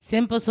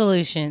Simple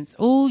solutions.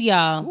 Ooh,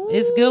 y'all.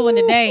 It's a good one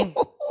today.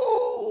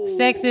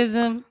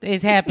 Sexism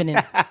is happening,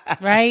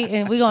 right?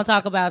 And we're going to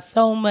talk about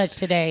so much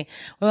today.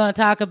 We're going to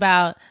talk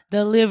about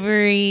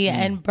delivery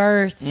and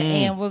birth,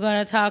 and we're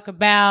going to talk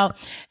about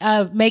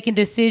making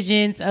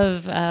decisions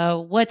of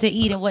what to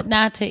eat and what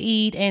not to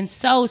eat, and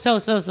so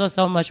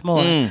much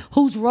more.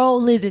 Whose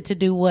role is it to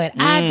do what?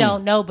 I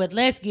don't know, but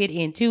let's get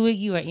into it.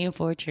 You are in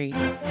for a treat.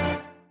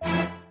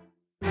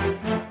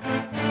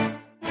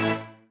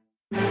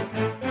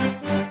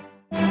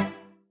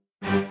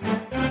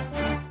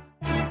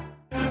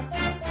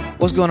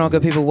 What's going on,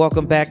 good people?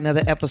 Welcome back.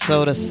 Another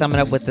episode of Summing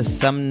Up with the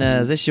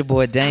Sumners. It's your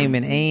boy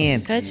Damon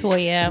and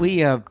Katoya.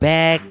 We are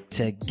back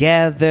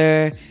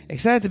together.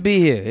 Excited to be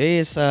here.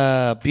 It's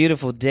a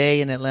beautiful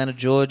day in Atlanta,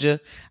 Georgia.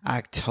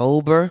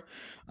 October.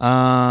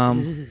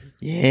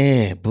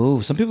 Yeah,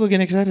 boo. Some people are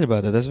getting excited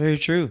about that. That's very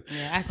true.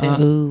 Yeah, I said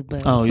ooh,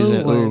 but you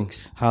said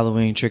works. ooh.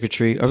 Halloween, trick or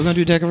treat. Are we gonna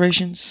do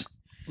decorations?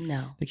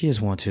 No. The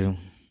kids want to.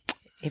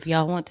 If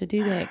y'all want to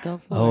do that, go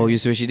for it. Oh, you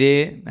see what she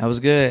did? That was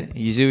good.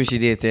 You see what she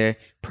did there.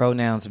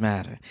 Pronouns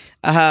matter.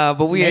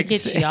 But we Make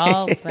it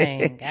y'all's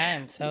thing. I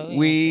am so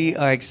We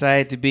are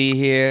excited to be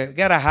here.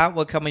 Got a hot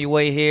one coming your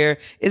way here.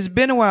 It's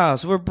been a while,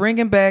 so we're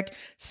bringing back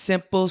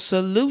Simple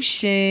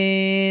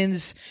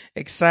Solutions.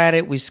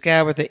 Excited. We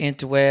scoured the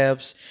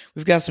interwebs.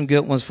 We've got some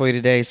good ones for you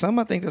today. Some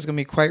I think that's going to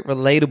be quite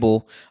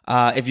relatable.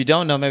 If you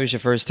don't know, maybe it's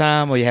your first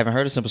time or you haven't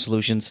heard of Simple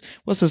Solutions.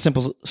 What's the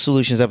Simple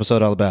Solutions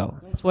episode all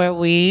about? It's where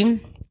we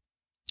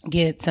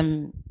get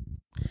some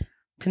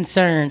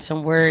concerns,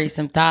 some worries,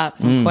 some thoughts,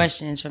 some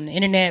questions from the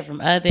internet,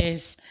 from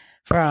others,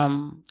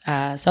 from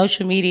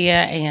social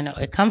media, and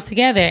it comes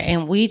together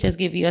and we just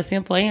give you a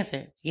simple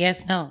answer.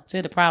 Yes, no,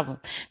 to the problem.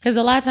 Because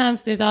a lot of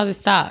times there's all this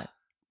thought.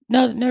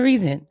 No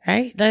reason,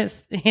 right?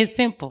 It's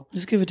simple.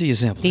 Just give it to you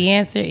simply. The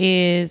answer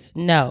is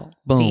no.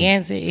 Boom. The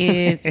answer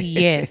is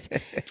yes.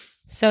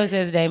 So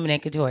says Damon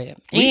and Katoya.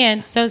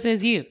 And so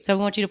says you. So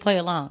we want you to play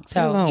along.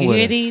 So you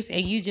hear these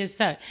and you just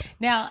suck.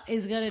 Now,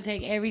 it's going to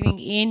take everything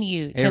in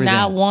you to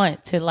not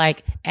want to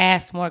like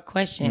ask more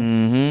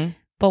questions. Mm-hmm.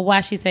 But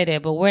why she say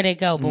that? But where they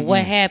go? But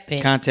what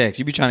happened? Context.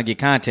 You be trying to get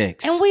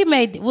context. And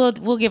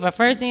we'll give our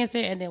first answer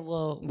and then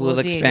we'll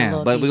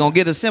expand. But we're going to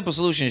get the simple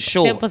solution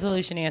short. Simple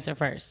solution answer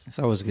first. It's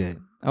always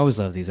good. I always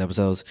love these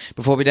episodes.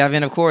 Before we dive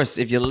in, of course,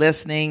 if you're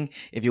listening,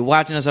 if you're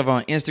watching us over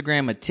on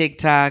Instagram or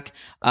TikTok,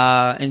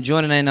 and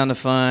joining in on the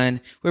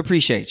fun, we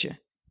appreciate you. It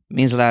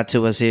means a lot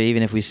to us here.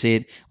 Even if we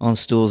sit on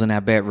stools in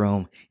our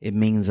bedroom, it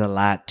means a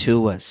lot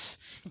to us.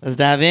 Let's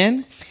dive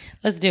in.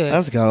 Let's do it.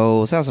 Let's go.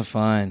 Let's have some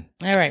fun.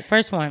 All right.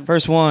 First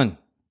one.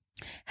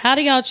 How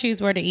do y'all choose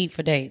where to eat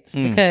for dates?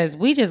 Because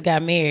we just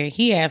got married.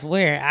 He asked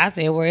where. I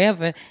said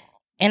wherever.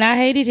 And I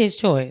hated his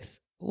choice.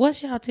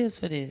 What's y'all tips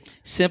for this?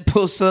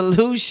 Simple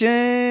Solutions.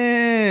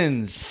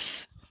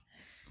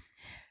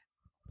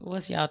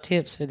 What's y'all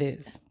tips for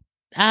this?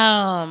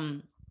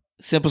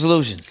 Simple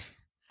Solutions.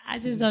 I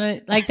just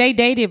don't like they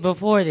dated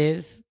before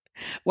this.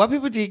 Why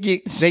people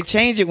they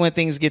change it when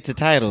things get to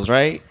titles,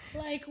 right?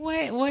 Like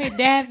what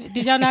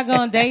did y'all not go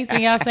on dates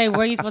and y'all say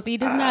where you supposed to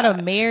eat? This is not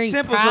a married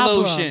Simple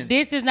problem. Solutions.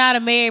 This is not a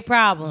married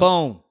problem.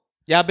 Boom.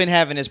 Y'all been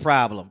having this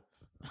problem.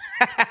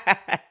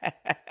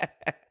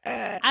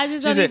 I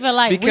just don't even feel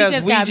like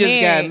because we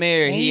just got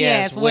married. He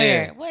asked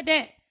where. What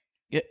that?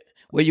 Yeah,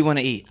 where you want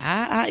to eat?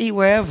 I eat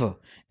wherever.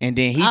 And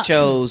then he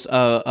chose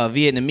a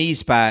Vietnamese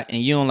spot,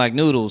 and you don't like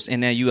noodles,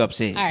 and now you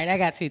upset. All right, I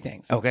got two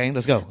things. Okay,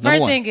 let's go.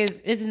 First thing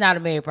is, this is not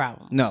a married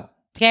problem. No.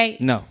 Okay?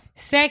 No.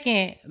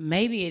 Second,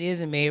 maybe it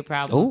is a married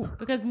problem. Ooh.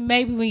 Because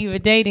maybe when you were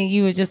dating,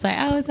 you was just like,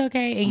 oh, it's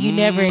okay. And you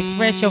never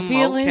expressed your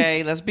feelings.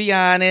 Okay, let's be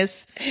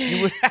honest.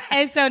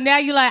 And so now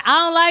you're like,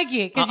 I don't like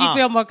it because you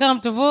feel more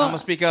comfortable. I'm going to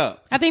speak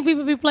up. I think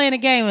people be playing a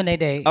game when they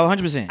date. Oh,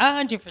 100%.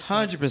 100%.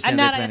 100% I'm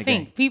not, I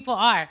think people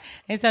are.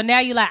 And so now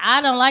you're like, I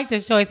don't like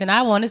this choice and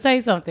I want to say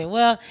something.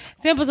 Well,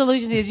 simple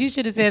solution is you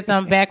should have said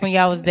something back when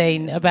y'all was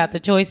dating about the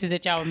choices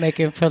that y'all were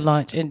making for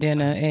lunch and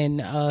dinner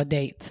and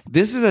dates.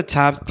 This is a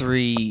top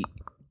 3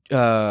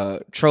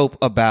 trope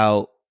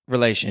about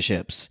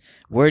relationships.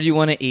 Where do you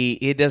want to eat?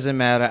 It doesn't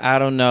matter. I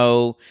don't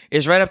know.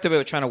 It's right up there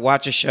with trying to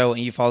watch a show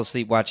and you fall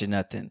asleep watching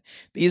nothing.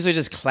 These are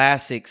just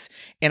classics.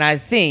 And I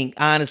think,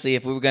 honestly,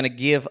 if we were going to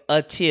give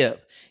a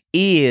tip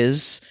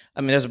there's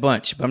a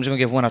bunch, but I'm just going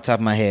to give one off the top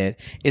of my head,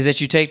 is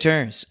that you take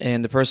turns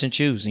and the person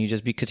choose and you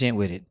just be content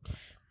with it.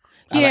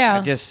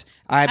 Yeah.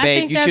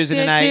 Babe, you choose it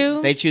tonight.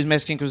 Too. They choose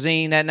Mexican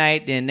cuisine that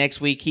night. Then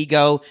next week he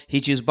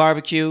choose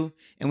barbecue.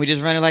 And we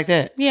just run it like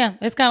that. Yeah,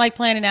 it's kind of like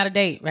planning out a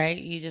date, right?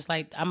 You just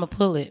like, I'm going to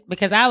pull it.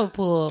 Because I would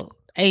pull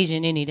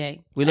Asian any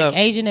day. We love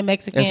Asian and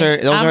Mexican. Those are our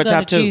top 2. I'm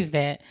going to choose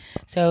that.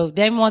 So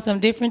they want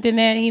something different than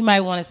that. He might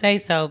want to say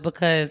so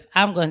because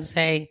I'm going to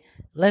say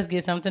let's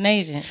get something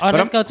Asian, or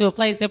let's go to a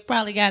place that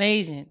probably got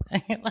Asian.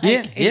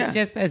 It's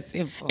just that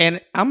simple. And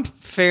I'm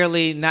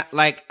fairly not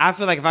like, I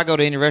feel like if I go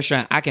to any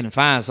restaurant, I can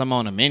find some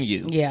on the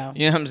menu. Yeah.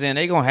 You know what I'm saying?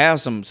 They gonna have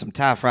some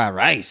Thai fried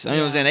rice. You know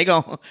what I'm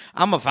saying?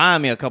 I'm gonna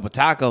find me a couple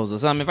tacos or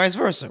something, and vice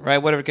versa, right?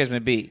 Whatever the case may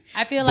be.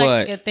 I feel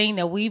like a thing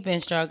that we've been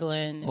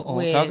struggling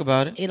with. Talk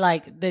about it.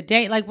 Like the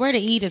date, like where to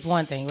eat is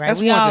one thing, right? That's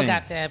we one all thing.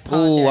 got that.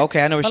 Ooh,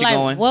 okay, I know where she's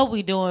going. What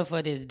we doing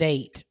for this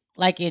date?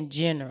 Like in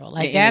general,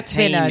 like The that's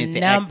been a entertainment, the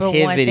number one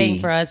activity. thing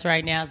for us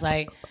right now. It's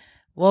like,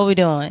 what we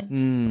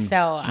doing?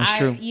 So that's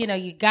true.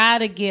 you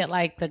gotta get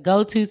like the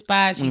go-to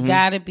spots. You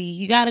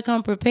gotta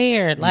come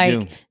prepared.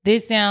 Like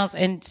this sounds,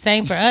 and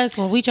same for us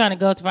when we trying to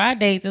go to our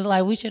dates. It's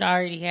like we should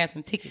already have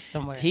some tickets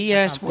somewhere. He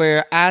asked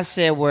where, I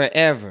said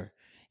wherever.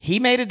 He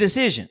made a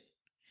decision,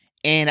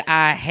 and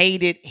I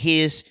hated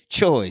his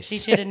choice. She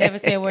should have never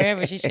said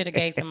wherever. She should have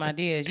gave some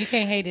ideas. You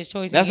can't hate his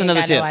choice. That's you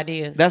another ain't tip. got no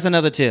ideas. That's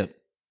another tip.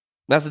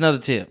 That's another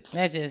tip.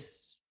 That's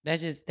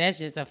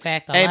just a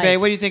fact of Hey, life. babe,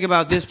 what do you think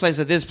about this place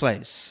or this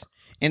place?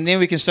 And then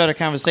we can start a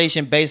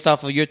conversation based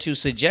off of your two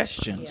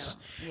suggestions,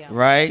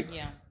 right?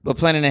 Yeah. But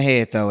planning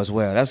ahead, though, as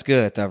well. That's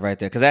good, though, right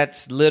there. Because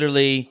that's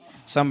literally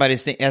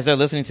somebody's as they're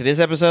listening to this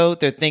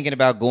episode, they're thinking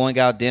about going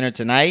out dinner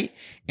tonight.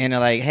 And they're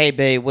like, hey,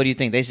 babe, what do you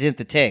think? They sent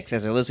the text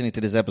as they're listening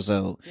to this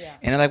episode. Yeah.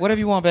 And they're like, whatever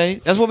you want,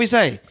 babe. That's what we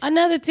say.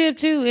 Another tip,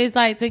 too, is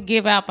like to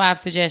give out 5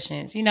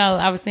 suggestions. You know,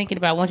 I was thinking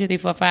about 1, 2, 3,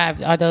 4,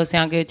 5. Are those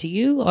sound good to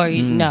you? Or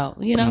no?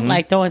 You know,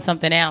 like throwing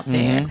something out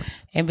there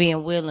and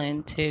being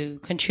willing to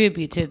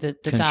contribute to the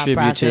thought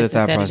process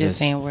instead of just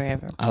saying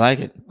wherever. I like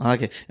it.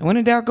 And when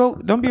in doubt,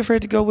 don't be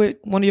afraid to go with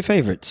one of your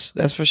favorites.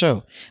 That's for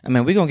sure. I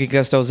mean, we're going to get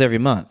gustos every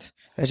month.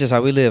 That's just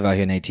how we live out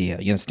here in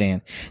ATL. You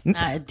understand? It's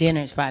not a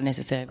dinner spot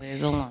necessarily.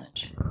 It's a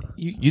lunch.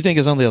 You think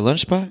it's only a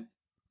lunch spot?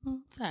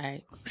 It's all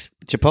right.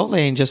 Chipotle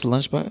ain't just a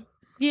lunch spot?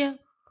 Yeah.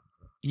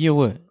 Yeah,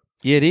 what?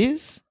 Yeah, it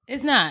is?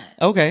 It's not.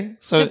 Okay.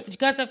 So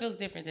Gusto feels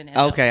different than that.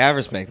 Okay, I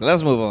respect it.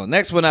 Let's move on.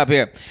 Next one up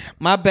here.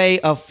 My bae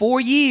of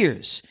 4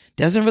 years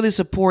doesn't really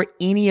support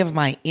any of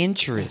my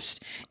interests.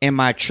 Am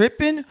I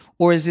tripping,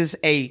 or is this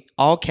a,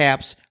 all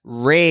caps,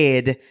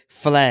 red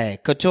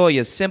flag?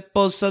 Katoya,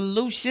 Simple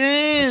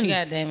Solutions. What you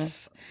got, Damon?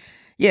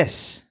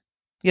 Yes,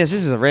 this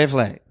is a red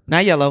flag.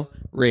 Not yellow,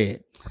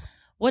 red.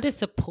 What does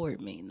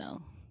support mean,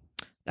 though?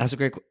 That's a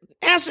great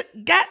answer.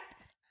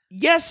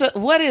 Yes, sir.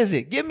 What is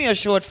it? Give me a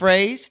short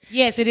phrase.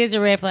 Yes, it is a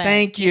red flag.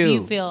 Thank you. If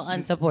you feel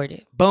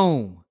unsupported.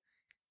 Boom.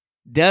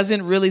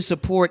 Doesn't really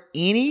support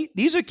any.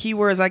 These are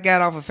keywords I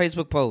got off a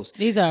Facebook post.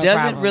 These are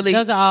doesn't really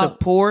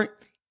support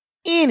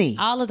any.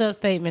 All of those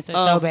statements are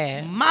so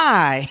bad.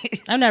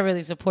 I'm not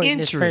really supporting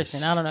this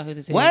person. I don't know who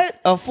this is. What?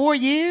 Of 4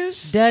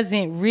 years?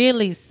 Doesn't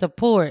really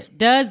support.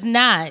 Does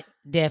not.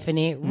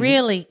 Definite.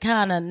 Really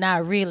kind of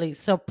not really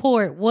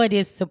support. What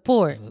is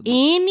support?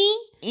 Any?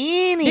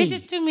 There's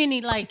just too many.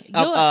 Like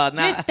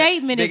this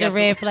statement is a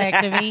red flag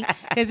to me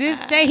because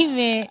this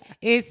statement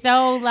is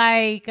so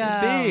like it's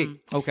big.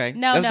 Okay,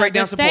 let's break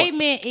down support.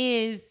 Statement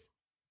is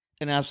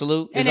an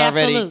absolute. An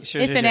absolute.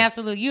 Sure, it's an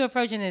absolute. You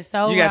approaching it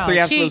so wrong. You got 3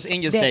 absolutes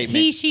in your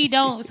statement. She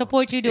don't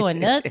support you doing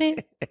nothing.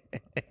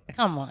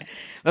 Come on.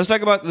 Let's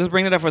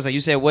bring that up for a second.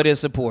 You said what is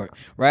support,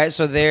 right?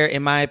 So there,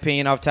 in my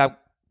opinion, off top.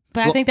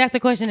 But I think that's the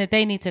question that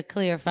they need to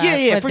clarify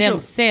for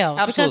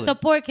themselves. Sure. Because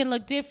support can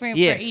look different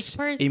for each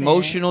person.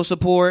 Emotional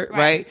support,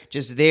 right?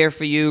 Just there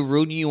for you,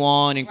 rooting you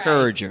on,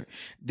 encourager.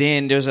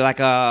 Then there's like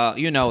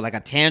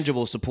a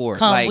tangible support.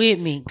 Come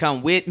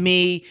with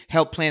me,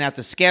 help plan out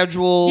the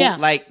schedule. Yeah.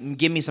 Like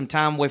give me some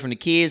time away from the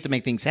kids to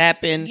make things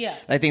happen. Yeah.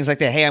 Like things like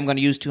that. Hey, I'm going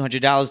to use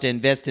 $200 to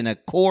invest in a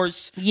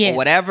course or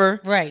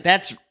whatever. Right.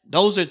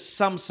 Those are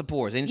some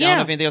supports. I don't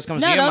know if anything else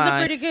comes to your mind. No, those are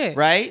pretty good.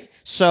 Right?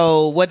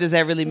 So what does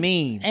that really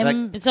mean?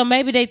 And so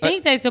maybe they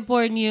think they're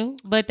supporting you,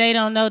 but they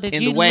don't know that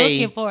you're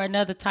looking for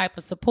another type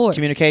of support.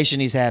 Communication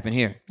needs to happen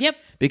here. Yep.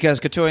 Because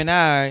Katoya and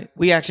I,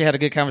 we actually had a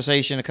good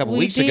conversation a couple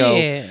weeks ago.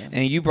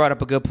 And you brought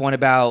up a good point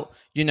about,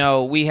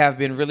 we have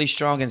been really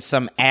strong in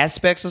some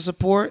aspects of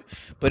support,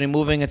 but in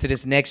moving into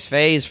this next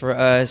phase for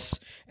us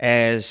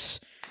as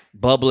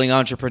bubbling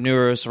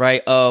entrepreneurs,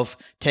 right, of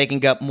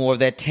taking up more of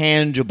that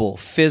tangible,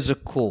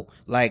 physical,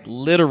 like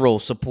literal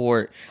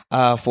support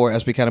for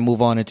as we kind of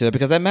move on into it,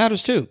 because that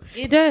matters too.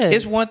 It does.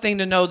 It's one thing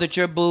to know that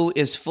your boo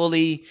is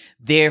fully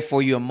there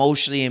for you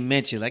emotionally and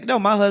mentally. Like, no,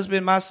 my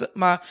husband,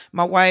 my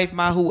wife,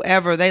 my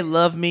whoever, they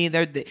love me.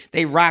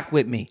 They rock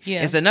with me.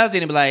 Yeah. It's another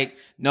thing to be like,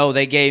 no,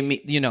 they gave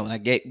me,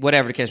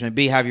 whatever the case may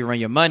be, how you run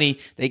your money.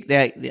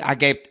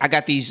 I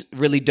got these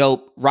really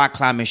dope rock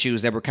climbing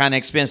shoes that were kind of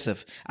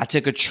expensive. I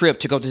took a trip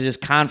to go to this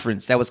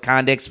conference that was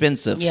kind of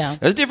expensive. Yeah.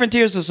 There's different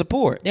tiers of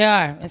support. There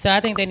are. And so I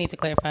think they need to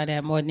clarify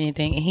that more than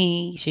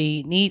anything.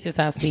 She needs to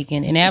stop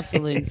speaking in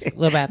absolutes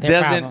about that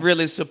Doesn't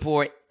really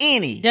support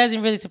any.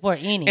 Doesn't really support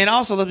any. And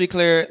also, let's be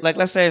clear, like,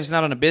 let's say it's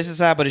not on the business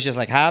side, but it's just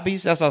like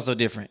hobbies, that's also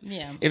different.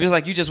 Yeah. If it's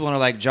like you just want to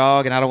like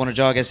jog and I don't want to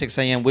jog at 6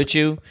 a.m. with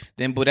you,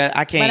 then but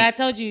I can't. But I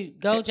told you,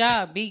 go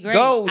jog, be great.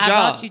 Go I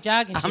jog. bought you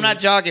jogging shoes. I'm not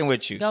jogging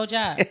with you. Go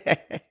jog.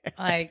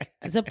 Like,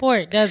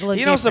 support does look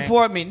You don't different.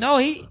 support me. No,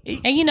 he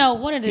And you know,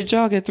 one of the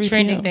jog at 3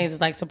 trending p.m. things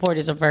is like support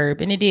is a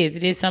verb, and it is.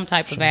 It is some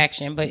type of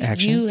action,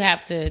 but you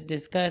have to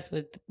discuss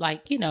with,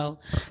 like, you know,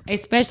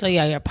 especially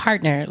your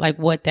partner, like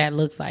what that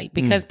looks like,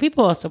 because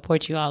people will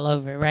support you all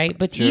over, right?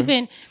 But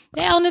even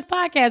on this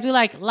podcast, we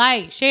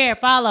like, share,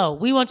 follow.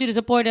 We want you to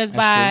support us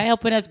by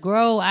helping us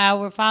grow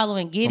our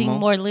following, getting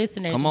more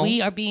listeners.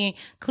 We are being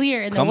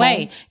clear in the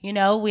way. You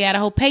know, we had a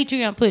whole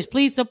Patreon push.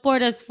 Please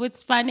support us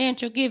with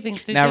financial giving.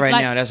 Not right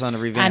now. That's on the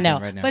revamping I know,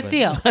 right now. but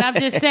still, I'm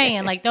just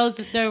saying, like,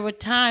 there were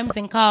times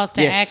and calls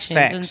to actions,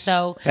 facts, and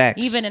so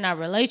facts. even in our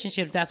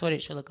relationships, that's what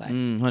it should look like.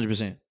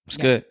 100%. It's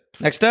good.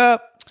 Next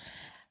up.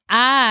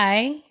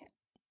 I've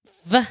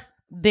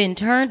been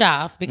turned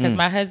off because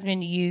my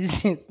husband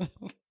uses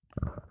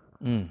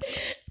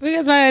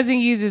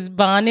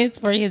bonnets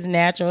for his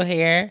natural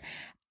hair.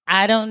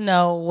 I don't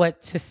know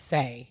what to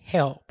say.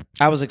 Help.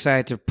 I was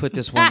excited to put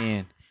this one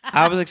in.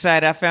 I was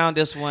excited. I found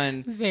this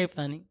one. It's very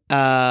funny.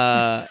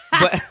 But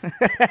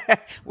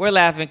we're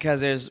laughing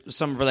because there's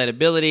some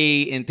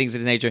relatability and things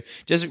of this nature.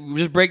 Just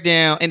break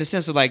down in the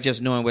sense of like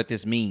just knowing what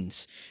this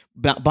means.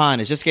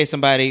 Bonnets, just in case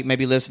somebody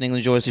maybe listening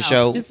enjoys the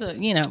show. Just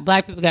you know,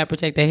 black people got to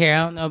protect their hair.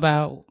 I don't know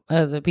about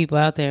other people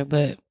out there,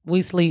 but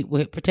we sleep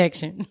with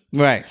protection,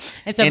 right?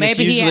 And so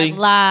maybe he has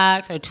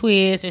locks or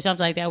twists or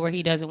something like that where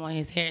he doesn't want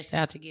his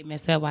hairstyle to get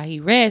messed up while he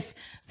rests.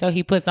 So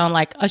he puts on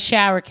like a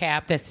shower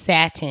cap that's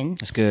satin.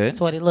 That's good. That's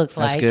what it looks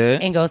like. That's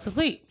good. And goes to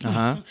sleep.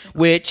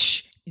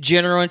 Which,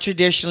 general and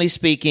traditionally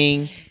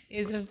speaking,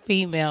 is a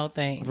female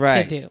thing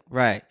to do.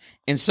 Right.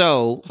 And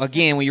so,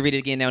 again, when you read it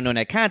again now, knowing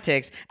that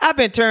context, I've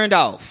been turned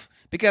off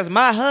because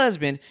my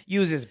husband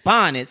uses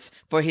bonnets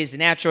for his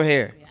natural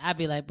hair. Yeah, I'd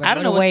be like, bro, I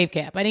don't know, wave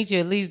cap. I need you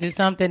to at least do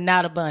something,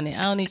 not a bonnet.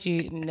 I don't need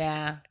you,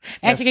 nah.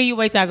 Actually, can you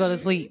wait till I go to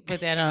sleep?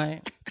 Put that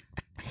on.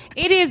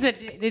 It is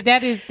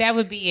that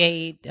would be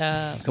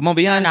a come on,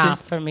 be honest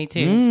off for me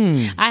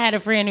too. I had a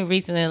friend who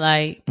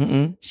recently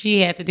she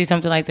had to do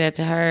something like that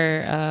to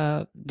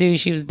her dude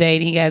she was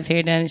dating. He got his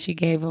hair done and she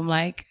gave him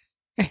like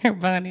her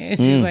bonnet, and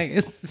she was like,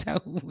 "It's so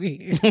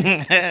weird."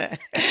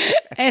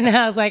 And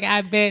I was like,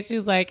 "I bet." She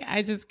was like,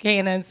 "I just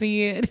can't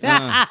unsee it."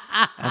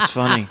 That's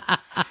funny.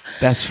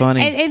 That's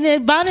funny. And the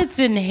bonnets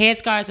and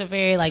headscarves are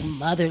very like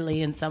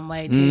motherly in some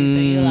way too. So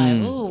you're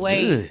like, "Ooh,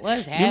 wait,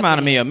 what's happening?" You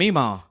reminded me of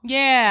Meemaw.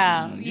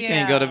 Yeah, you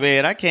can't go to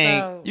bed. I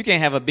can't. So, you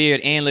can't have a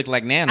beard and look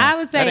like Nana. I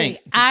would say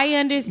I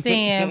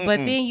understand, but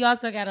then you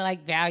also got to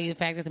like value the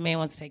fact that the man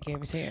wants to take care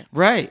of his hair.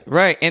 Right,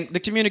 right. And the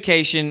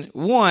communication.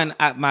 One,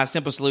 my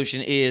simple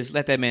solution is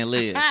let that man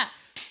live.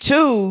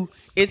 Two,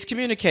 it's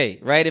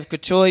communicate, right? If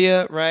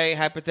Katoya, right,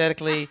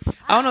 hypothetically,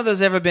 I don't know if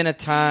there's ever been a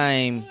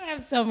time. I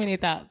have so many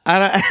thoughts.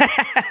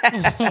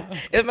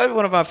 It might be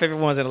one of my favorite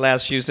ones in the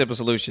last few simple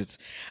solutions.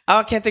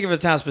 I can't think of a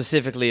time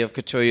specifically of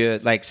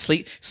Katoya, like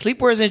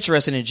sleepwear is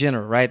interesting in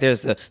general, right?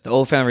 There's the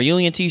old family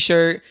reunion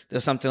t-shirt.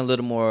 There's something a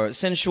little more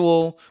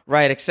sensual,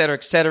 right, et cetera,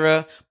 et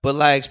cetera. But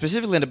like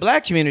specifically in the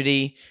black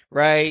community,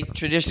 right,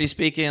 traditionally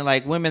speaking,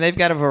 like women, they've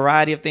got a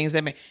variety of things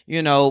that may,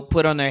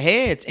 put on their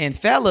heads. And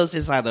fellas,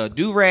 it's either a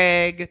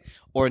do-rag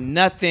or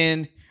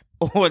nothing,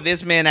 or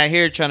this man out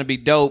here trying to be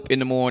dope in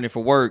the morning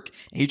for work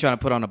and he trying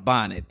to put on a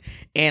bonnet.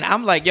 And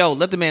I'm like, yo,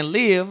 let the man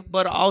live,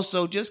 but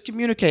also just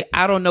communicate.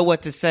 I don't know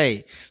what to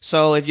say.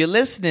 So if you're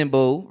listening,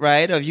 boo,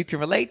 right, or if you can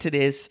relate to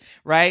this,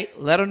 right,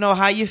 let them know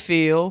how you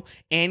feel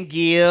and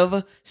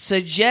give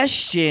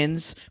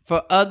suggestions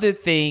for other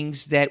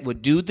things that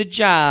would do the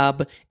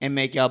job and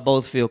make y'all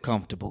both feel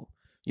comfortable.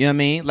 You know what I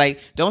mean?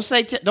 Like,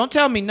 don't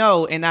tell me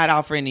no and not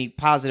offer any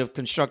positive,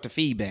 constructive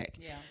feedback.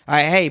 Yeah. All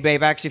right, hey,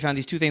 babe, I actually found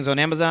these 2 things on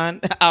Amazon.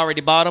 I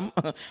already bought them.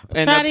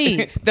 And try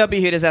these. They'll be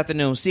here this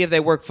afternoon. See if they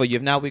work for you.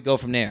 If not, we go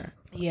from there.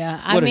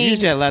 Yeah, I mean,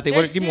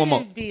 give me one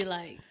more. Be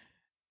like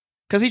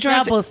because he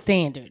tries double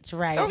standards,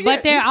 right? Oh, yeah,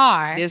 but there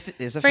are. It's a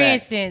for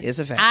fact. Instance, it's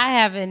a fact. I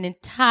have an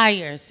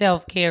entire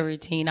self-care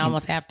routine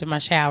almost after my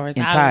showers.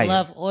 I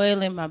love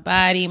oiling my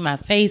body, my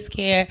face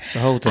care. It's a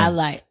whole thing. I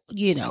like,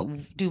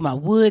 do my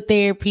wood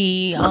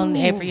therapy on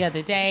every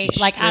other day.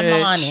 Like,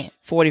 I'm on it.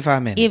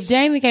 45 minutes. If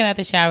Damon came out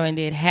the shower and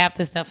did half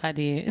the stuff I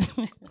did,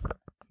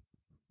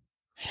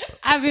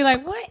 I'd be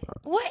like,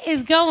 what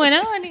is going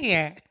on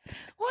here?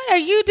 What are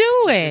you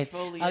doing?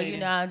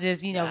 I'm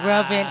just,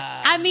 rubbing.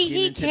 I mean,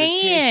 he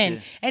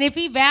can. And if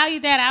he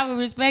valued that, I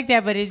would respect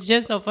that. But it's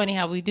just so funny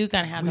how we do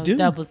kind of have those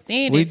double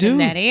standards in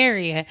that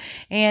area.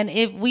 And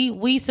if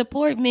we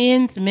support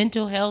men's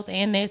mental health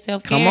and their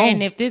self-care.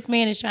 And if this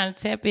man is trying to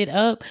step it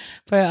up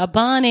for a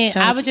bonnet,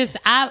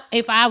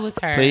 if I was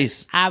her,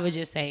 please. I would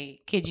just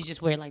say, could you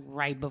just wear it like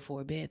right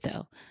before bed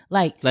though?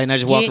 Like not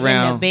just walk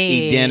around,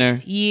 eat dinner,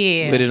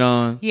 with it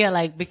on. Yeah,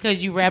 like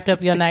because you wrapped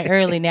up your night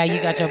early, now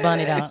you got your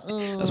bonnet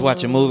on. Let's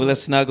watch a movie.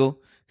 Let's snuggle.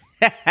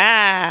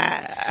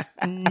 Nah.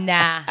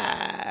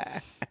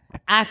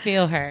 I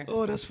feel her.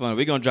 Oh, that's funny.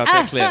 We're going to drop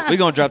that clip. We're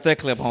going to drop that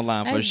clip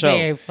online for That's sure.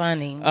 very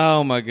funny.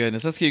 Oh, my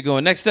goodness. Let's keep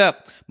going. Next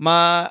up,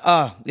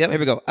 here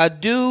we go. A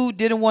dude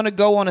didn't want to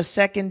go on a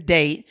second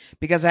date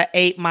because I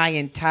ate my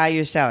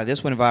entire salad.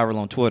 This went viral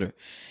on Twitter.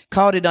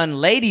 Called it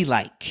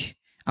unladylike.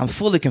 I'm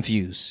fully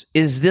confused.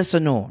 Is this a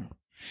norm?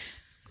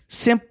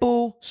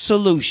 Simple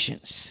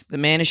solutions. The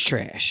man is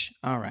trash.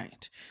 All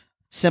right.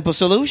 Simple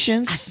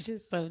solutions. I'm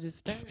just so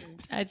disturbed.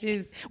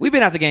 We've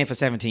been out the game for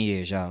 17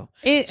 years, y'all.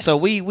 So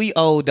we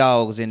old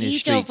dogs in this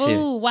eat your street food.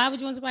 too. Why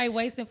would you want somebody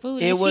wasting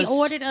food? It was, she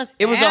ordered a salad.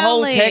 It was a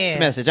whole text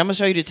message. I'm gonna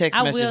show you the text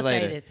message later.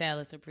 I will say that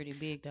salads are pretty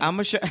big though. I'm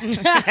gonna show.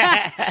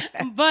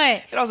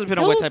 But it also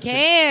depends on what type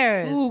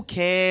cares? of. Who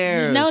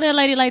cares? You know that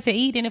lady likes to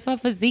eat, and if her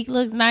physique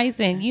looks nice,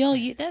 and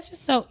that's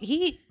just so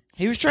he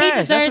was trash. He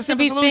deserves That's the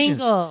simple to be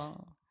solutions.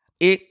 single.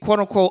 It quote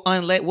unquote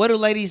what do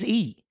ladies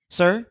eat,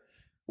 sir?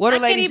 What are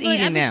ladies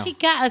eating now? She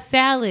got a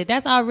salad.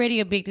 That's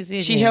already a big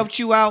decision. She helped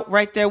you out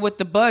right there with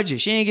the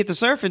budget. She didn't get the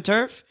surf and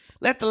turf.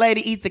 Let the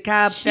lady eat the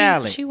Cobb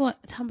salad. She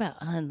talking about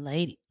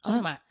unlady. Oh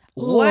my.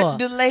 What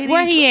the ladies?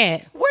 Where he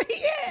at?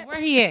 Where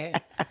he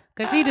at?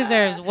 Because he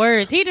deserves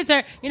words. He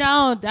deserves.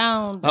 I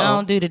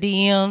don't do the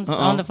DMs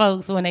on the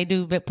folks when they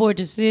do poor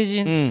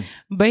decisions.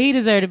 But he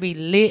deserves to be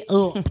lit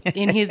up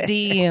in his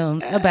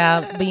DMs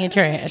about being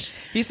trash.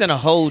 He sent a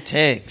whole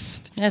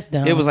text. That's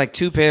dumb. It was like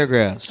 2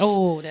 paragraphs.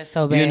 Oh, that's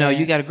so bad.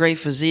 You got a great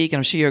physique, and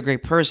I'm sure you're a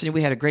great person.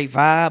 We had a great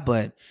vibe,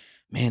 but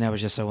man, that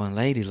was just so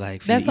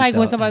unladylike. That's like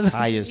when somebody's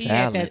entire he had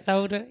salad. that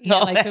soda. He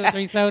had like 2 or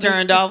 3 sodas.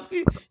 Turned off.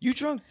 You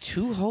drunk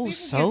 2 whole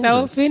sodas.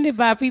 So offended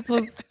by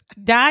people's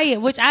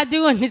diet, which I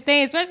do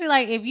understand, especially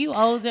like if you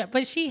older.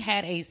 But she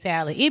had a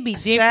salad. It'd be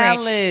different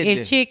salad.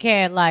 if chick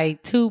had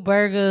like 2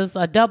 burgers,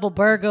 a double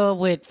burger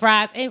with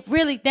fries. And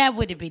really, that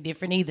wouldn't be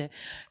different either.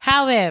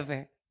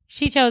 However,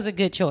 she chose a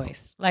good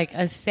choice, like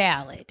a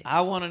salad.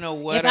 I want to know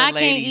what if are I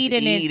ladies can't eat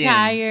an eating?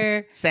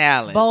 entire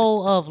salad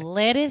bowl of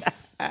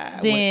lettuce,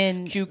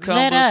 then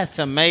cucumbers, let us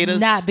tomatoes,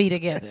 not be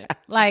together.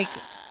 Like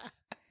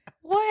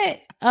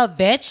what?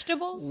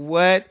 Vegetables?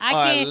 What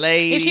are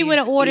ladies If she would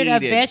have ordered eating? a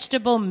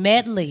vegetable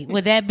medley,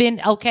 would that been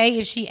okay?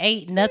 If she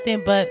ate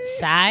nothing but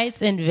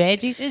sides and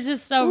veggies, it's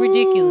just so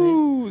ridiculous.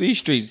 Ooh, these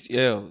streets,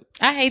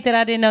 I hate that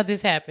I didn't know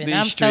this happened.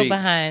 I'm so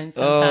behind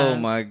sometimes. Oh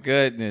my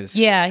goodness.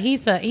 Yeah,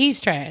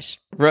 he's trash.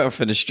 Rough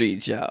for the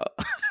streets, y'all.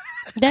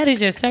 That is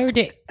just so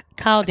ridiculous.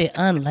 Called it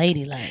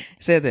unladylike.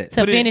 Said that.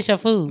 To finish your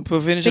food.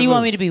 So you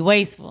want me to be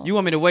wasteful? You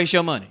want me to waste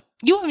your money?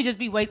 You want me to just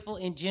be wasteful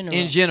in general?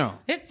 In general.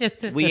 It's just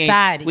to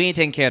society. We ain't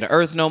taking care of the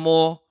earth no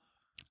more.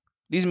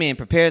 These men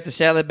prepared the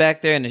salad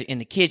back there in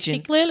the kitchen. She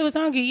clearly was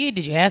hungry.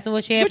 Did you ask her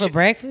what she had for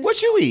breakfast?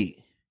 What you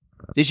eat?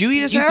 Did you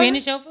eat a salad? Did you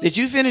finish your food? Did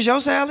you finish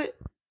your salad?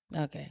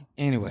 Okay.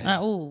 Anyway. I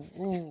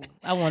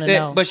want to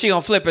know. But she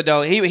gonna flip it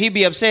though. He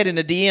be upset in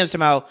the DMs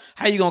tomorrow.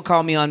 How you gonna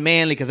call me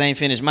unmanly because I ain't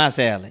finished my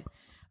salad?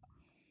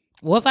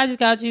 What if I just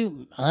called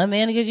you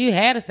unmanly because you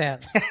had a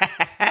salad?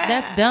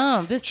 That's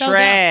dumb. This so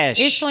trash.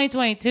 Dumb. It's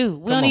 2022.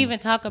 We don't even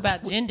talk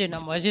about gender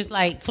no more. It's just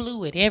like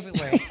fluid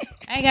everywhere.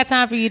 I ain't got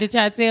time for you to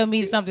try to tell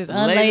me something's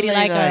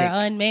unladylike or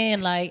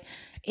unmanlike.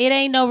 It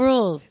ain't no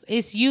rules.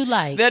 It's you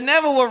like. There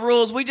never were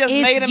rules. We just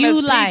made them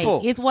as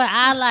people. It's what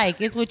I like.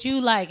 It's what you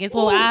like. It's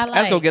what I like.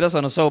 Let's go get us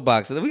on a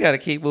soapbox. We got to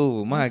keep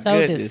moving. My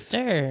goodness. So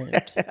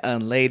disturbed.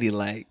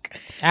 Unladylike.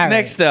 All right.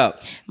 Next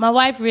up. My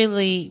wife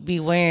really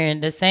be wearing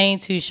the same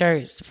 2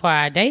 shirts for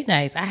our date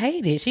nights. I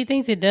hate it. She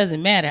thinks it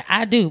doesn't matter.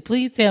 I do.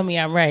 Please tell me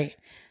I'm right.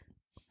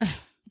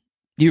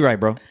 You right,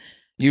 bro.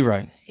 You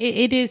right.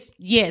 It is,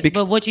 yes,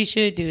 but what you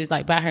should do is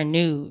like buy her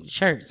new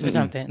shirts or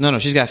something. No,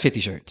 she's got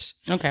 50 shirts.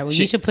 Okay, well,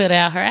 you should put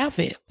out her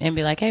outfit and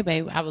be like, hey,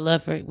 babe, I would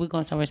love we're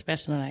going somewhere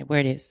special tonight.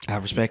 Wear this. I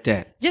respect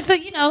that. Just so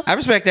you know. I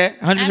respect that.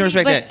 100%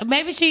 respect that.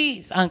 Maybe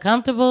she's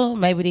uncomfortable.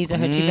 Maybe these are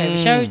her 2 favorite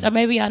shirts. Or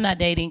maybe y'all not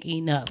dating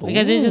enough.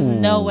 Because there's just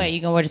no way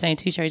you can wear the same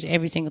 2 shirts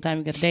every single time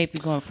you go to date if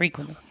you're going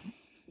frequently.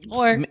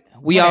 Or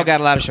we all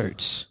got a lot of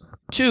shirts.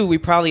 2, we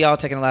probably all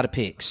taking a lot of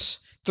pics.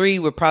 3,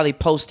 we're probably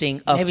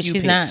posting a few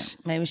pics.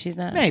 Maybe she's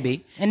not.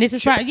 Maybe. And this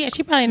is probably,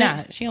 she probably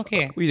not. She don't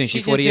care. What do you think,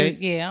 she's 48?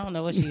 Yeah, I don't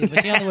know what she is,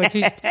 but she only wear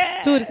 2 of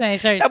the same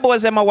shirts. That boy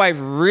said my wife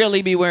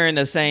really be wearing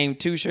the same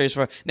 2 shirts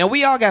for. Now,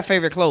 we all got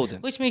favorite clothing.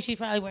 Which means she's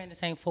probably wearing the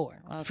same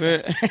 4.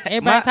 Okay.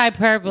 Everybody's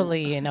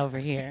hyperbole in over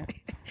here.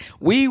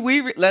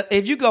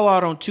 If you go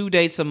out on 2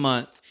 dates a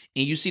month,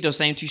 and you see those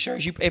same 2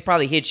 shirts, it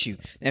probably hits you.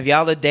 And if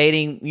y'all are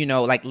dating,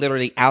 like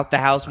literally out the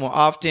house more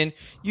often,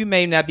 you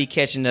may not be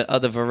catching the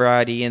other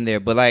variety in there.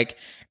 But like,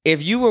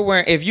 if you were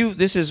wearing,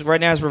 this is right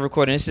now as we're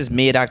recording, this is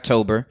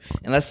mid-October.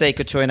 And let's say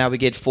Couture and I, we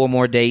get 4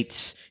 more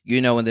dates,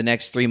 in the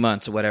next 3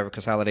 months or whatever,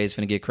 because holidays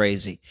finna get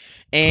crazy.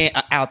 And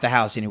out the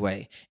house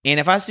anyway. And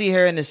if I see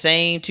her in the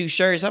same 2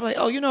 shirts, I'm like,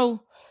 oh,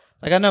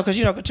 like I know, because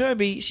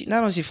Couture she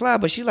not only she fly,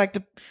 but she like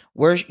to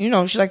wear, she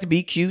like to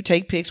be cute,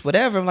 take pics,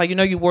 whatever. I'm like,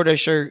 you wore that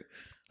shirt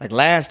like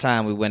last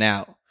time we went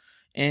out.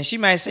 And she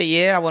might say,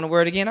 yeah, I want to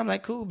wear it again. I'm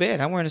like, cool, bet.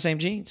 I'm wearing the same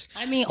jeans.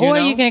 I mean, or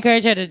you can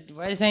encourage her to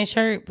wear the same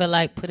shirt, but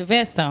like put a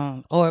vest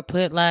on or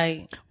put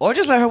like. Or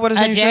just let her wear the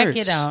same shirts. A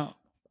jacket on.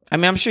 I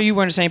mean, I'm sure you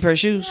wearing the same pair of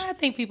shoes. I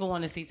think people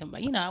want to see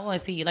somebody. I want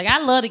to see you. Like, I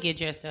love to get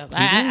dressed up.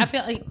 I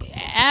feel like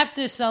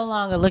after so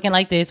long of looking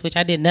like this, which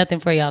I did nothing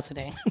for y'all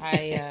today.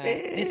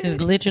 This is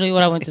literally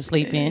what I went to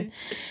sleep in.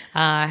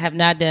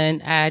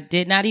 I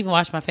did not even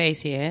wash my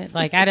face yet.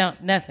 Like,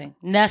 nothing.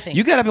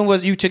 You got up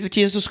and you took the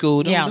kids to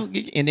school. Yeah.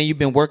 And then you've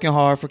been working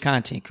hard for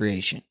content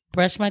creation.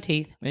 Brush my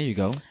teeth. There you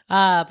go.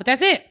 But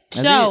that's it.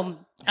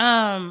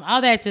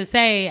 All that to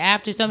say,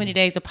 after so many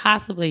days of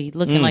possibly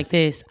looking like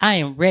this, I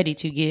am ready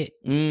to get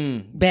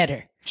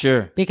better.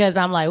 Sure. Because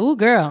I'm like, ooh,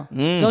 girl,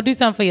 go do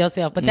something for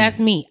yourself. But that's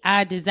me.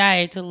 I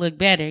desire to look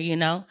better,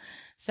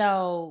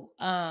 So,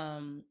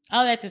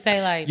 all that to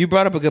say, like, you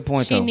brought up a good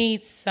point, though. She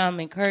needs some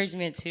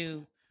encouragement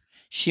to.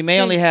 She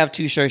may only have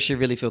 2 shirts she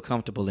really feel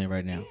comfortable in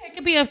right now. Yeah, it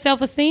could be a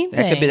self-esteem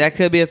thing. That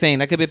could be a thing.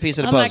 That could be a piece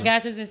of the puzzle. Oh my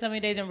gosh, it's been so many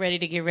days I'm ready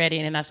to get ready,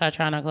 and then I start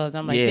trying on clothes.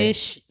 I'm like,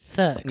 this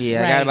sucks.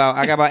 Yeah, right?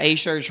 I got about 8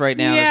 shirts right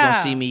now that's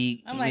gonna see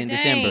me in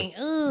December.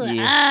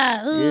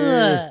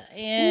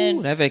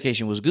 And that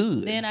vacation was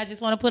good. Then I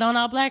just want to put on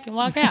all black and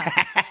walk out.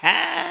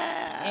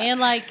 And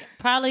like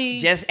probably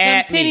just some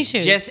add tennis me.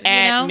 shoes. Just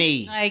add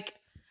me. Like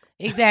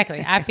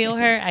exactly. I feel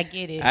her. I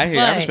get it. I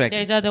hear. I respect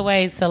there's it. other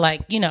ways to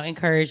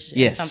encourage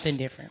something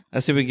different.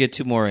 Let's see if we can get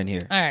 2 more in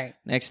here. All right.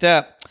 Next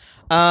up.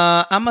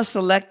 I'm a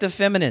selective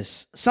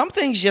feminist. Some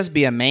things just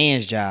be a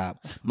man's job.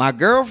 My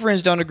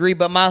girlfriends don't agree,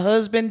 but my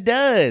husband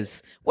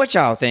does. What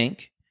y'all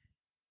think?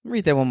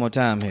 Read that one more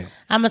time here.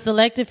 I'm a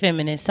selective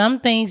feminist.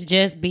 Some things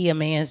just be a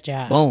man's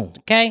job. Boom.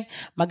 Okay?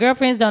 My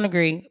girlfriends don't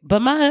agree,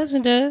 but my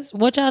husband does.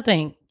 What y'all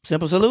think?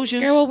 Simple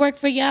solutions. Girl, what work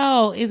for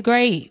y'all is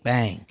great.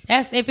 Bang.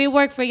 If it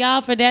worked for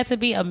y'all for that to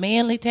be a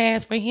manly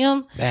task for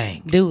him,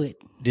 bang. Do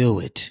it. Do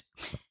it.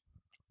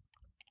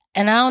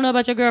 And I don't know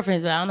about your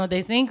girlfriends, but I don't know if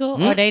they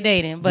single or they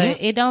dating,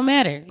 but it don't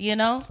matter,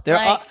 There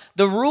are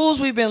the rules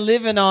we've been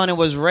living on and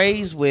was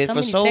raised with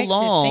for so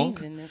long.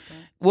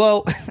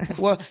 Well,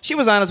 she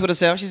was honest with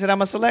herself. She said,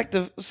 "I'm a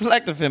selective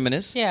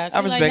feminist." Yeah, I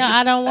respect it. No,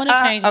 I don't want to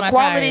change my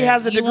equality tire.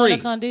 has a degree.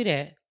 You want to do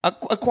that?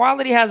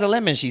 Equality has a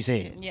lemon, she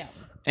said. Yeah,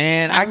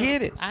 and I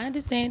get it. I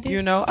understand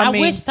it. I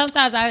mean, wish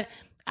sometimes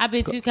I've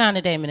been too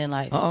condescending in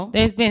life. Uh-oh.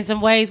 There's been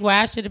some ways where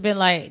I should have been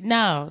like,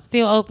 no,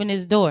 still open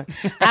this door.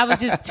 I was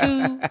just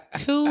too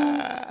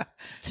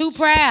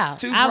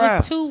proud. I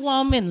was too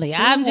womanly.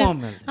 I'm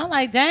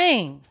like,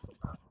 dang.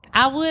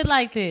 I would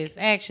like this,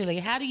 actually.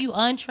 How do you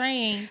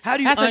untrain?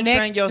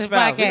 Untrain your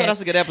spouse? That's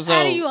a good episode.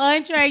 How do you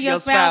untrain your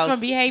spouse from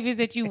behaviors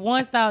that you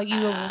once thought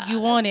you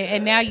wanted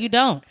and now you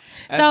don't?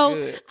 That's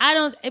good. I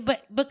don't.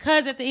 But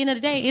because at the end of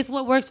the day, it's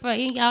what works for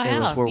in y'all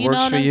house. What you know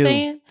works what I'm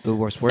saying? It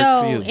works for you.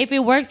 So if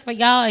it works for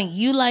y'all and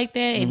you like that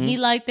and he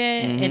like that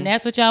and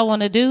that's what y'all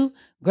want to do,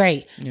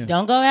 great. Yeah.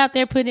 Don't go out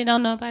there putting it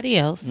on nobody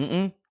else.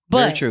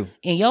 But Very true.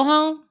 In your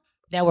home.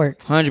 That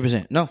works.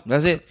 100%. No,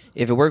 that's it.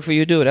 If it worked for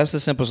you, do it. That's the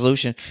simple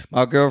solution.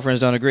 My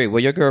girlfriends don't agree. Well,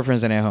 your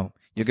girlfriends ain't at home.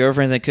 Your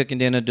girlfriends ain't cooking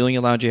dinner, doing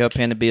your laundry, help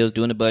paying the bills,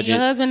 doing the budget. Your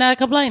husband not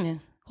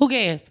complaining. Who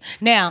cares?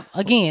 Now,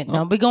 again,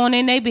 don't be going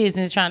in their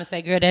business trying to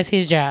say, girl, that's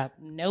his job.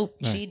 Nope.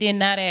 Right. She did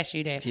not ask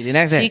you that. She didn't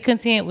ask that. She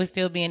content with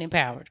still being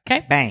empowered.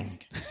 Okay? Bang.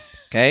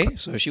 Okay?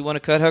 So she want to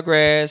cut her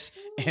grass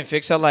and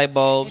fix her light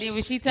bulbs. And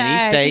when she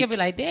tired, she gonna be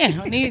like, damn,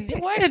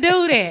 where to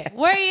do that?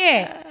 Where you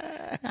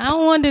at? I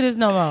don't want to do this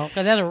no more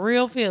because that's a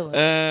real feeling.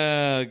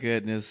 Oh,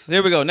 goodness.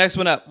 Here we go. Next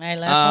one up. All right,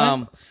 last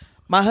one.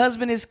 My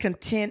husband is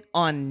content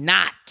on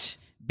not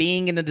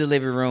being in the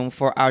delivery room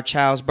for our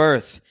child's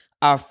birth,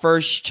 our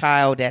first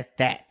child at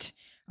that.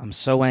 I'm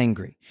so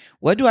angry.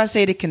 What do I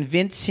say to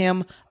convince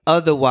him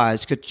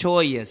otherwise?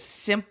 Katoya,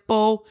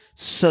 simple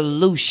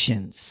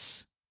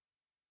solutions.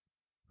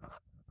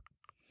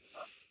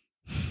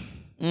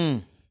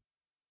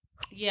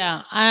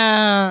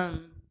 Yeah.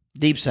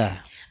 Deep sigh.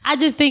 I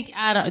just think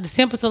the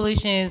simple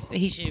solution is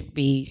he should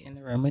be in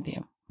the room with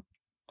you.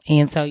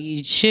 And so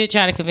you should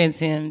try to convince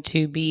him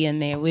to be in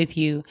there with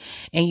you.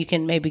 And you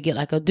can maybe get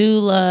like a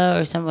doula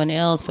or someone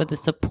else for the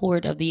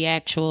support of the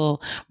actual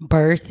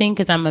birthing.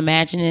 Because I'm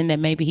imagining that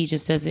maybe he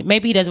doesn't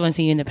want to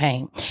see you in the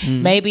pain.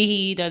 Mm-hmm. Maybe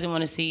he doesn't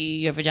want to see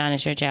your vagina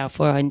stretch out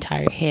for an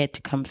entire head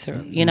to come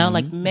through.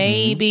 Like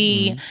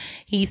maybe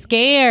he's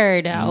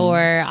scared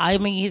or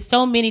he's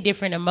so many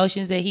different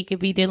emotions that he could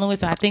be dealing with.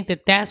 So I think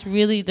that's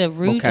really the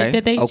root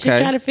that they should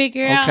try to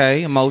figure out.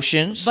 Okay,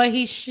 emotions. But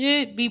he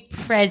should be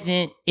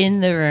present in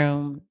the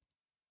room,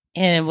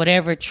 and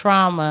whatever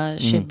trauma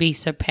should be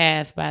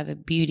surpassed by the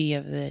beauty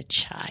of the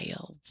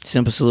child.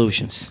 Simple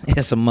solutions.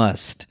 It's a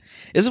must.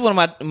 This is one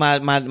of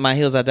my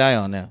hills I die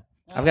on now.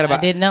 I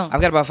didn't know.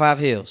 I've got about 5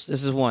 hills.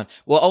 This is one.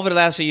 Well, over the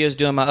last few years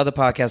doing my other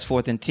podcast,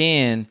 4th and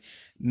 10,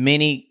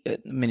 many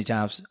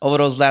times over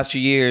those last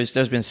few years,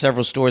 there's been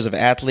several stories of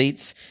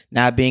athletes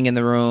not being in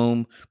the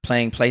room,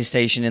 playing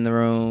PlayStation in the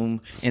room,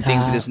 and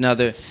things of this and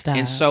other.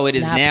 And so it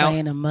is now.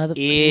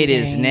 It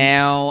is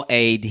now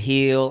a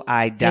hill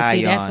I die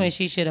on. That's when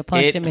she should have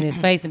punched him in his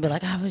face and be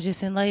like, "I was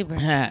just in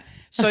labor."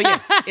 So yeah,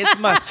 it's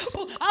must.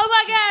 Oh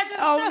my gosh!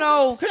 Oh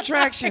no,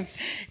 contractions.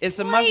 It's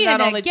a must not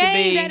only to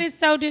be. That is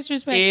so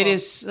disrespectful. It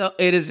is.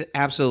 It is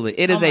absolutely.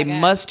 It is a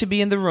must to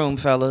be in the room,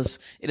 fellas.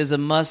 It is a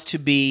must to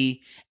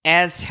be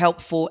as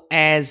helpful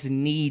as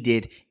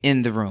needed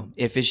in the room.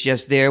 If it's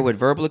just there with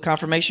verbal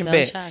confirmation,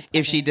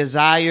 if she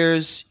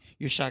desires,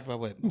 you're shocked by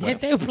what?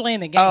 They were playing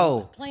the game.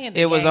 Oh,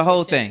 it was a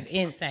whole thing.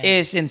 Insane.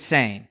 It's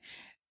insane.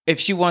 If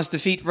she wants the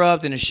feet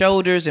rubbed and the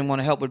shoulders and want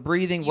to help with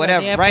breathing,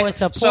 whatever, right?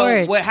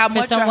 Support so how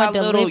much or how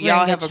little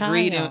y'all have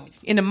agreed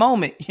in the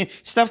moment,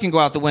 stuff can go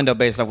out the window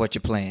based off what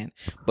you're playing.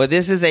 But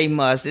this is a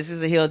must. This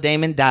is a hill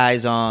Damon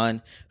dies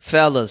on.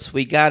 Fellas,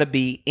 we got to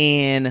be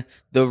in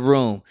the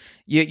room.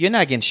 You're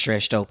not getting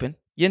stretched open.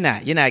 You're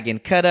not getting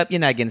cut up. You're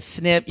not getting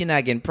snipped. You're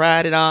not getting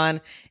prided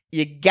on.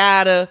 You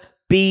got to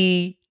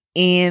be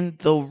in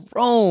the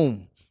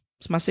room.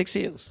 It's my 6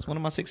 heels. It's one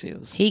of my 6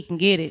 heels. He can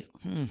get it.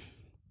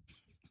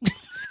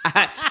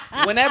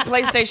 When that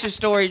PlayStation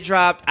story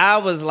dropped, I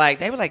was like,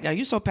 they were like, "Are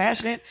you so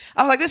passionate?"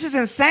 I was like, "This is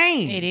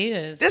insane. It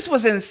is. This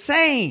was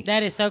insane.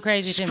 That is so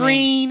crazy.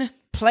 Screen,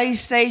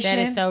 PlayStation. That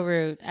is so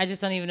rude. I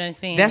just don't even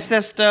understand. That's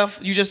that stuff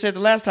you just said the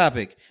last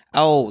topic.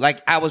 Oh,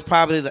 like I was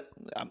probably,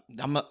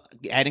 I'm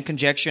adding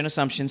conjecture and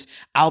assumptions.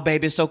 Oh,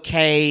 baby, it's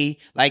okay.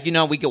 Like,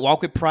 we could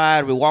walk with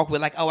pride. We walk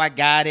with like, oh, I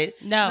got it.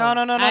 No, I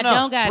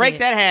don't got Break it.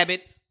 that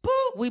habit.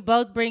 Boop. We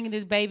both bringing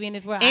this baby in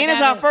this world. And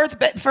it's our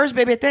first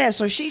baby at that.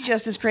 So she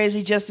just as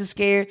crazy, just as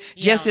scared,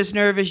 just as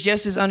nervous,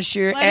 just as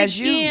unsure as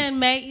again, you.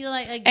 Mate, you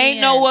like again.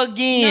 Ain't no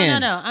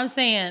again. No. I'm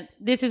saying,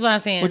 this is what I'm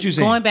saying. What you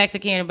saying? Going back to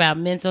caring about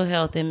mental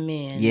health in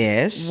men.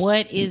 Yes.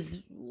 What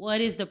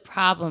is the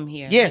problem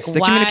here? Yes, the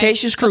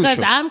communication is crucial.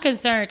 Because I'm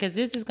concerned because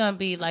this is going to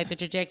be like the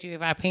trajectory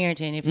of our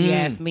parenting, if you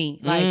ask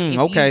me. Like,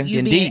 if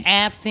you being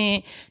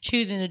absent,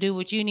 choosing to do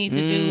what you need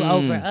to do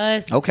over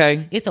us.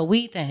 Okay. It's a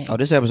we thing. Oh,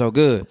 this episode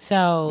good.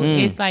 So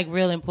it's like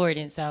real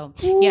important. So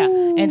yeah.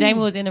 And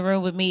Damon was in the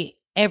room with me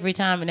every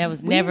time, and there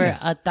was never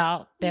a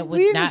thought that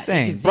would not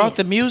exist. Brought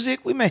the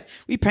music.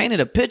 We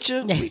painted a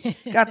picture. We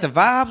got the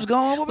vibes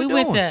going. What we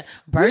doing? Went to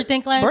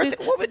birthing classes.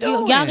 What we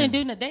doing? Y'all didn't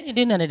do nothing. They didn't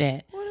do none of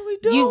that. What are we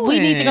doing? We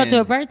need to go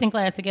to a birthing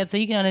class together so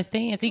you can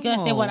understand. So you can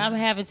understand what I'm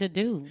having to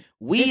do.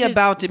 We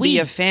about to be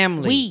a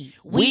family.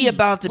 We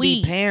about to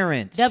be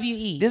parents.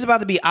 W-E. This is about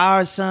to be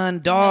our son,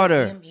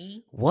 daughter. M-E.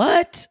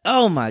 What?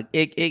 Oh my!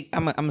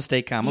 I'm gonna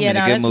stay calm. I'm in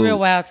a good that's mood. real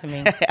wild to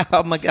me.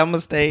 I'm gonna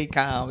stay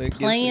calm.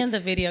 Playing the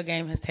video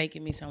game has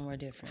taken me somewhere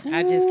different.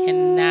 I just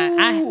cannot.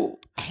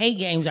 I hate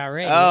games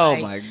already. Oh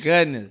my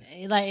goodness!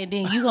 Like, and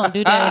then you gonna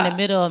do that in the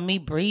middle of me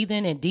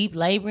breathing and deep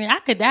laboring? I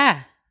could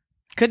die.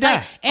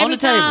 Like, every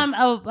time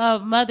a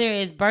mother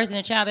is birthing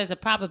a child, there's a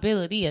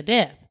probability of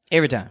death.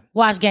 Every time.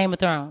 Watch Game of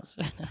Thrones.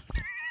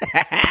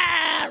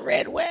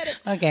 Red Wedding.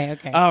 Okay.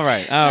 All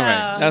right.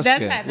 That's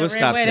good. We'll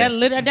stop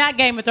there. Not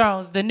Game of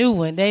Thrones, the new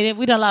one.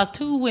 We done lost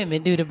 2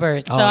 women due to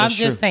birth. So I'm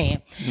just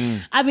saying.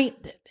 I mean,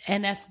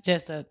 and that's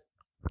just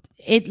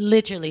it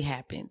literally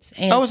happens.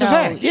 And it's a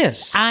fact.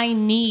 Yes. I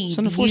need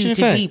you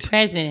to be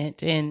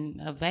present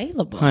and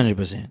available.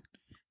 100%.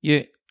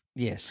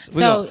 Yes.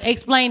 So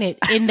explain it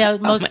in the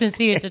most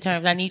sincerest of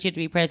terms. I need you to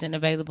be present and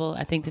available.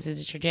 I think this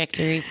is a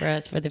trajectory for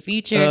us for the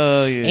future.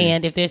 Oh, yeah.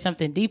 And if there's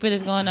something deeper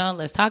that's going on,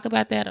 let's talk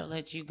about that or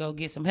let you go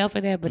get some help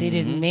for that. But it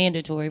is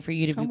mandatory for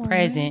you to be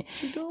present.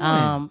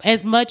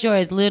 As much or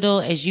as little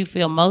as you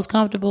feel most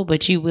comfortable,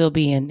 but you will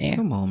be in there.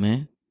 Come on,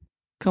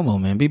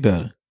 man. Be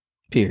better.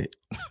 Period.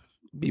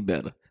 Be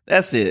better.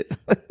 That's it.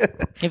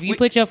 If you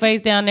put your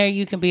face down there,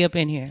 you can be up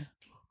in here.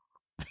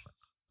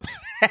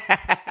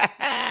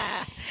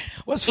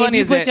 What's funny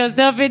is that if you put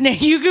yourself in there,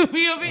 you can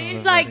be over.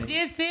 It's like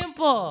this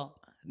simple.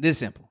 This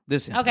simple.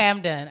 Okay,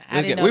 I'm done.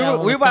 I didn't know we that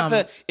were about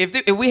to.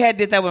 If we had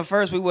did that one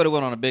first, we would have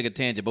went on a bigger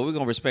tangent. But we're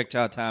gonna respect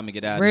y'all time and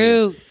get out of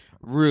here.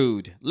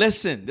 Rude.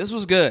 Listen, this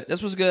was good.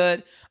 Let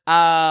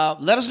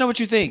us know what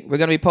you think. We're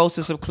gonna be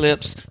posting some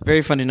clips.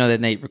 Very funny to know that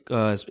Nate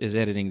is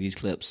editing these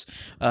clips.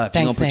 If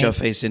you're gonna put your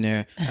face in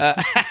there.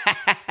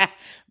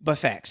 But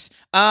facts.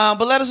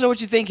 But let us know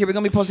what you think here. We're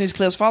gonna be posting these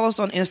clips. Follow us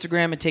on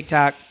Instagram and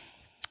TikTok.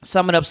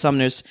 Sum It Up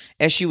Sumners,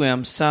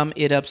 SUM, Sum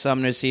It Up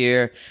Sumners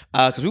here,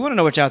 because we want to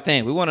know what y'all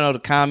think. We want to know the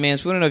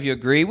comments. We want to know if you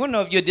agree. We want to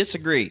know if you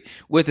disagree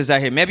with us out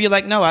here. Maybe you're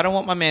like, no, I don't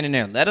want my man in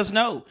there. Let us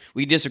know.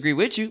 We disagree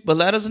with you, but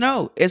let us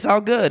know. It's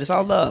all good. It's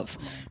all love,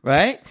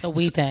 right? It's a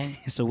we thing.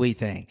 It's a we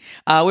thing.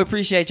 We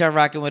appreciate y'all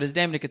rocking with us.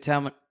 Damon and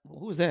Katama.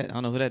 Who is that? I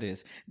don't know who that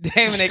is.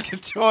 Damon and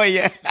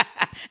Katoya.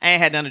 I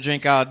ain't had nothing to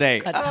drink all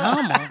day.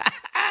 Katama.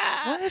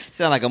 What?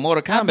 Sound like a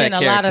Mortal Kombat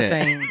character. A lot of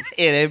things.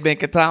 Yeah, they've been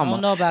Katama. I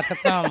don't know about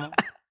Katama.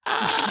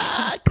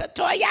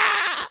 Katoya.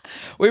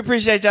 We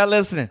appreciate y'all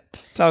listening.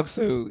 Talk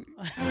soon.